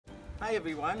Hi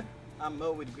everyone, I'm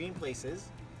Mo with Green Places.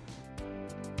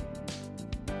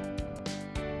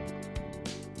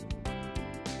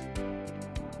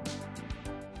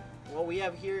 What we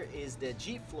have here is the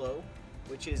G-Flow,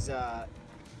 which is a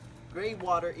gray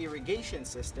water irrigation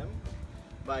system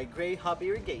by Hub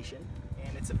Irrigation.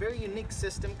 And it's a very unique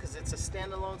system because it's a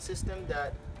standalone system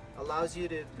that allows you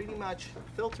to pretty much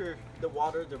filter the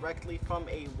water directly from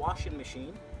a washing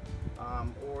machine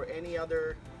or any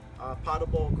other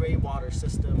potable gray water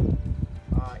system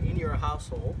in your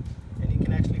household, and you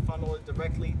can actually funnel it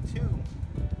directly to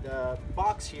the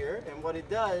box here. And what it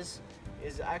does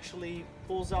is actually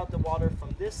pulls out the water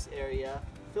from this area,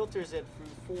 filters it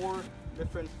through 4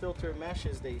 different filter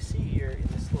meshes that you see here in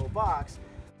this little box,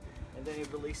 and then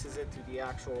it releases it to the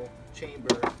actual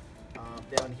chamber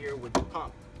down here with the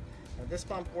pump. Now this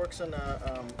pump works on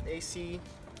a AC,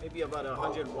 maybe about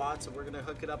 100 watts, so we're going to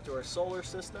hook it up to our solar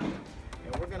system.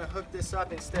 And we're going to hook this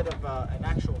up instead of an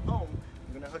actual home.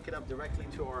 We're going to hook it up directly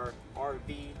to our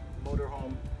RV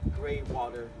motorhome gray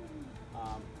water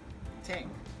tank.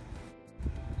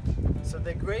 So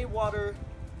the gray water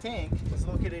tank is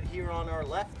located here on our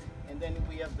left, and then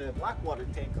we have the black water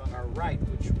tank on our right,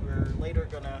 which we're later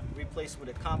going to replace with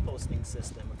a composting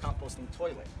system, a composting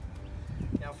toilet.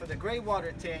 Now for the gray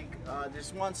water tank,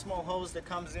 there's one small hose that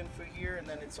comes in through here, and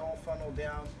then it's all funneled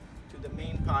down to the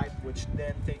main pipe, which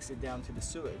then takes it down to the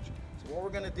sewage. So what we're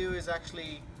going to do is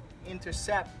actually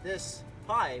intercept this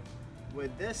pipe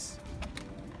with this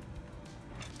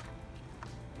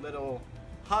little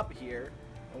hub here,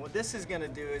 and what this is going to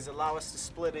do is allow us to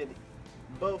split it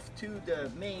both to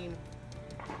the main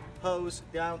hose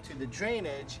down to the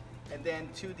drainage and then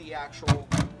to the actual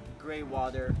gray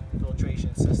water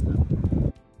filtration system.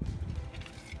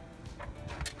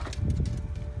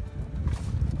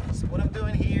 So what I'm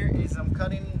doing here is I'm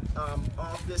cutting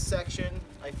off this section.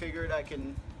 I figured I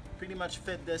can pretty much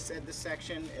fit this at the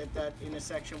section, at that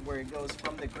intersection where it goes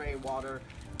from the gray water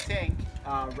tank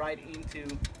right into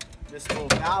this little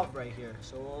valve right here.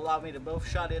 So it will allow me to both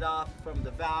shut it off from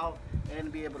the valve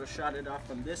and be able to shut it off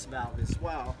from this valve as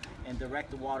well and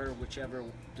direct the water whichever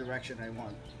direction I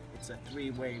want. It's a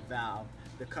 3-way valve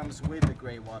that comes with the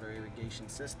gray water irrigation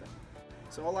system.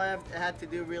 So all I had to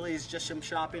do really is just some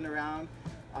shopping around.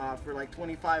 For like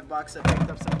 25 bucks, I picked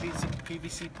up some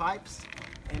PVC pipes,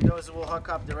 and those will hook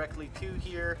up directly to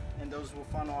here, and those will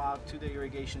funnel out to the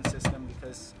irrigation system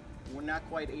because we're not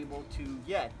quite able to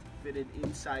yet fit it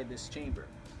inside this chamber.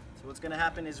 So what's going to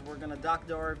happen is we're going to dock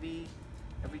the RV.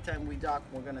 Every time we dock,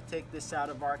 we're going to take this out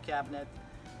of our cabinet,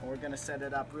 and we're going to set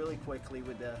it up really quickly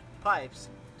with the pipes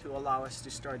to allow us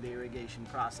to start the irrigation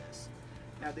process.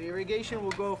 Now the irrigation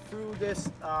will go through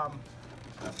this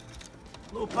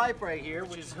little pipe right here,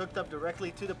 which is hooked up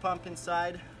directly to the pump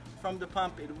inside. From the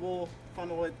pump, it will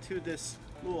funnel it to this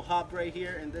little hub right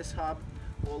here, and this hub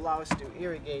will allow us to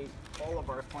irrigate all of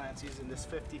our plants using this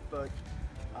 50-foot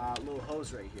little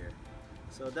hose right here.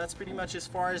 So that's pretty much as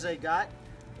far as I got.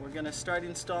 We're gonna start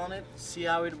installing it, see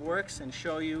how it works, and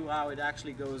show you how it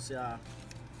actually goes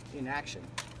in action.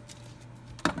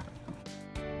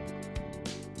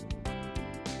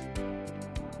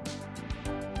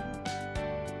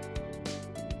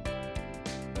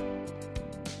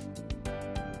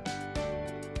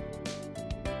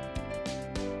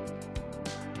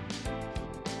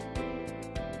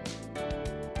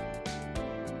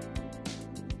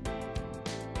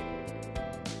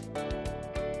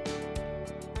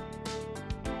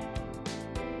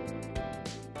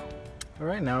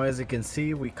 Alright, now as you can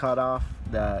see, we cut off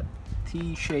that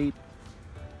T-shaped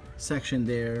section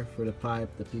there for the pipe,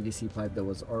 the PVC pipe that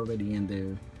was already in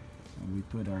there. And we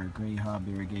put our gray hub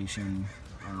irrigation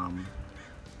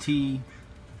T-shaped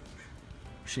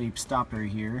stopper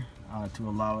here to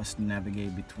allow us to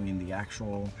navigate between the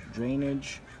actual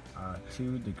drainage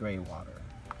to the gray water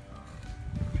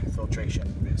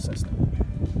filtration system.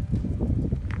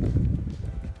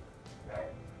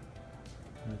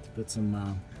 To put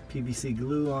some PVC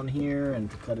glue on here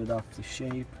and to cut it off to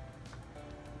shape.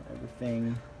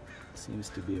 Everything seems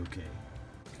to be okay.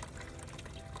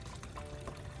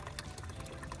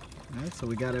 Alright, so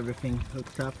we got everything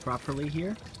hooked up properly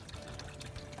here.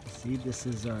 See, this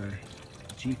is our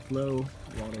G-Flow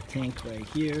water tank right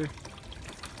here.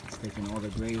 It's taking all the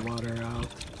gray water out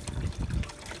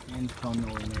and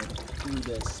funneling it through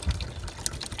this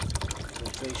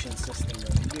filtration system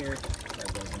right here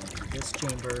that goes into this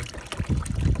chamber.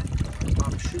 The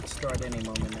pump should start any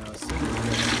moment now. So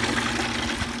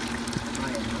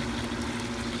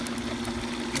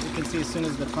as you can see, as soon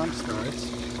as the pump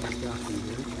starts,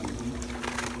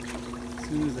 as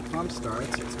soon as the pump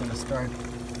starts, it's going to start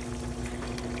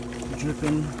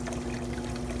dripping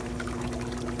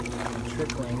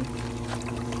trickling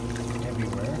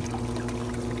everywhere.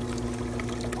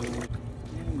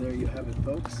 And there you have it,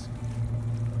 folks.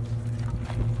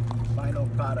 Final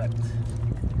product.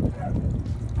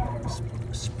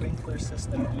 Our sprinkler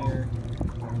system here.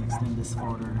 Extend this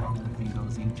further. Everything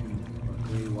goes into a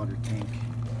gray water tank.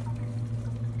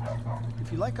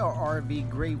 If you like our RV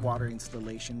gray water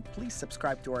installation, please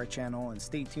subscribe to our channel and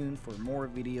stay tuned for more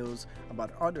videos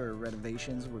about other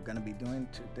renovations we're going to be doing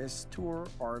to this tour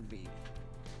RV.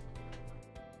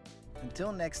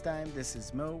 Until next time, this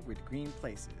is Mo with Green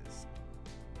Places.